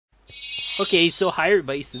Okay, so hi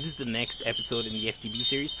everybody, so this is the next episode in the FTB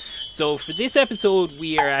series. So for this episode,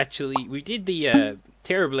 we did the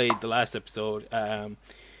Terra Blade the last episode.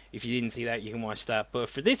 If you didn't see that, you can watch that. But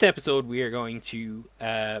for this episode, we are going to,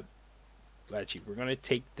 actually, we're going to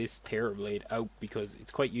take this Terra Blade out because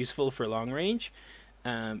it's quite useful for long range.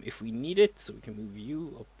 If we need it, so we can move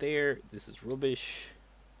you up there. This is rubbish.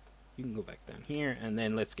 You can go back down here, and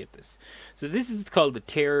then let's get this. So this is called the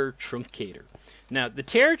Terra Truncator. Now, the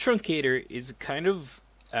Terra Truncator is kind of,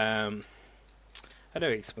 how do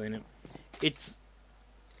I explain it?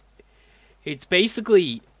 It's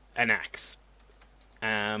basically an axe,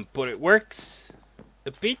 but it works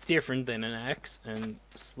a bit different than an axe, and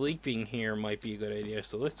sleeping here might be a good idea.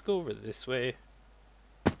 So let's go over this way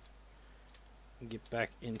and get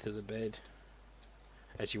back into the bed.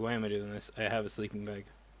 Actually, why am I doing this? I have a sleeping bag.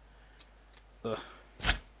 Ugh.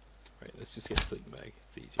 Right, let's just get a sleeping bag.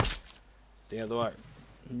 It's easier. Stay out of the water.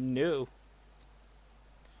 No.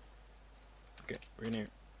 Okay, we're in here.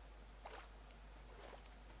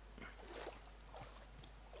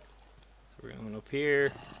 So we're going up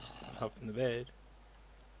here. Hop in the bed.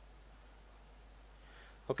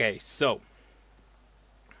 Okay, so.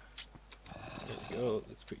 There we go.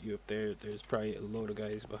 Let's put you up there. There's probably a load of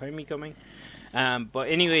guys behind me coming. But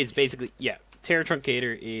anyways, basically, yeah. Terra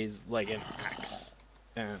Truncator is like an axe.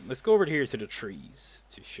 Let's go over here to the trees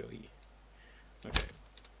to show you. Okay,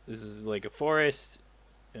 this is like a forest.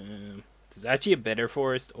 There's actually a better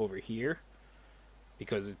forest over here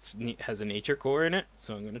because it has a nature core in it.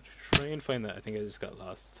 So I'm gonna try and find that. I think I just got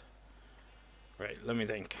lost. Right, let me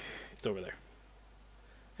think. It's over there.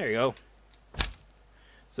 There you go.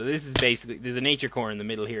 So this is basically, there's a nature core in the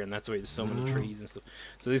middle here, and that's why there's so many trees and stuff.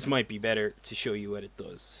 So this might be better to show you what it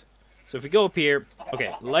does. So if we go up here,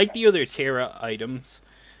 okay, like the other Terra items,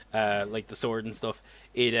 like the sword and stuff,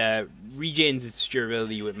 it regains its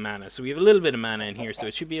durability with mana. So we have a little bit of mana in here, so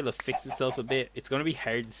it should be able to fix itself a bit. It's going to be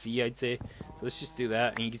hard to see, I'd say. So let's just do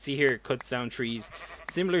that. And you can see here it cuts down trees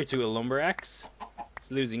similar to a lumber axe.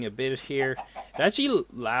 It's losing a bit here. It actually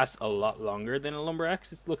lasts a lot longer than a lumber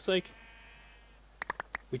axe, it looks like,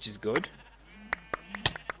 which is good.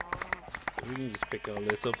 So we can just pick all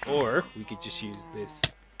this up, or we could just use this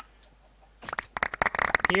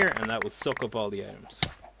here, and that will suck up all the items.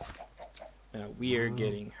 Now we are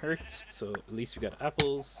getting hurt, so at least we got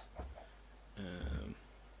apples.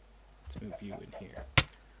 Let's move you in here.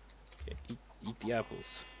 Okay, eat the apples.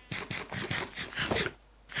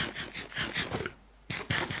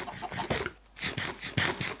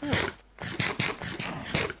 Oh.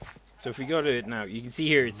 So if we go to it now, you can see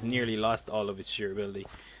here it's nearly lost all of its durability.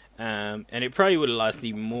 And it probably would have lost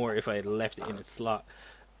even more if I had left it in its slot.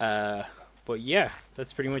 But yeah,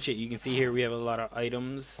 that's pretty much it. You can see here we have a lot of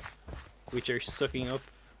items which are sucking up.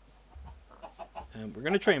 We're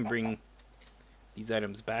going to try and bring these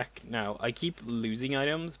items back. Now, I keep losing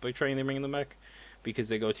items by trying to bring them back because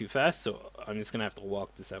they go too fast, so I'm just going to have to walk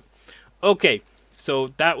this out. Okay, so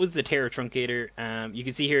that was the Terra Truncator. You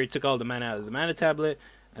can see here it took all the mana out of the mana tablet,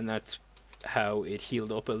 and that's how it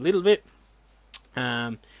healed up a little bit.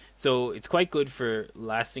 So it's quite good for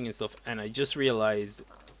lasting and stuff, and I just realized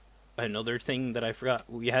another thing that I forgot.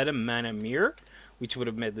 We had a mana mirror, which would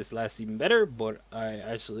have made this last even better, but I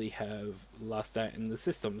actually have lost that in the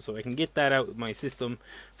system, so I can get that out of my system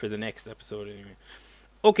for the next episode anyway.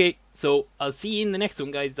 Okay, so I'll see you in the next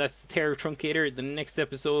one, guys. That's the Terra Truncator. The next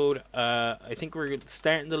episode, I think we're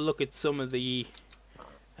starting to look at some of the,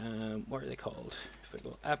 what are they called? If I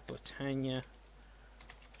go at Botania,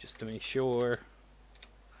 just to make sure.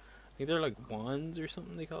 I think they're like wands or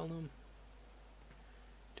something they call them.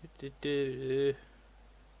 Here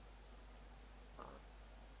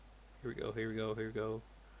we go, here we go, here we go.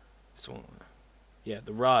 This one. Yeah,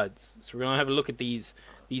 the rods. So we're going to have a look at these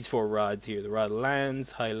 4 rods here. The rod of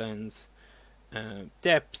lands, highlands,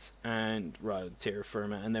 depths, and rod of terra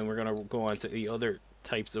firma. And then we're going to go on to the other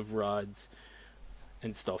types of rods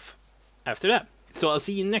and stuff after that. So I'll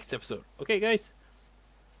see you in the next episode. Okay, guys?